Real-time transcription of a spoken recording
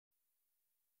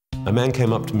A man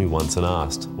came up to me once and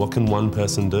asked, what can one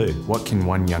person do? What can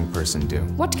one young person do?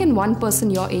 What can one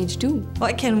person your age do?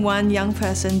 What can one young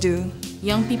person do?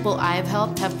 Young people I've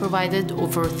helped have provided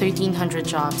over 1,300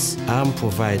 jobs. I'm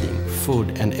providing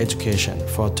food and education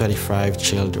for 35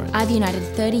 children. I've united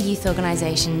 30 youth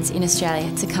organisations in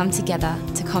Australia to come together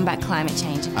to combat climate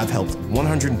change. I've helped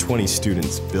 120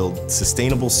 students build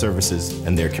sustainable services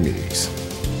in their communities.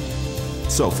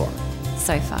 So far.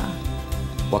 So far.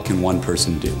 What can one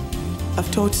person do? I've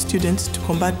taught students to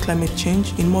combat climate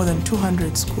change in more than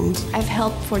 200 schools. I've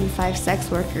helped 45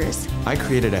 sex workers. I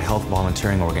created a health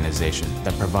volunteering organization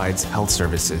that provides health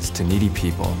services to needy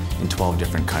people in 12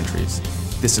 different countries.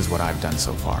 This is what I've done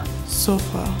so far. So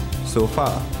far. So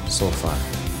far. So far.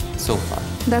 So far.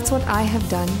 That's what I have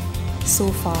done so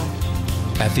far.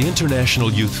 At the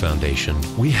International Youth Foundation,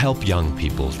 we help young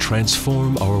people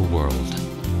transform our world.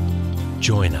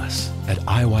 Join us at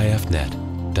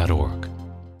IYFnet.org.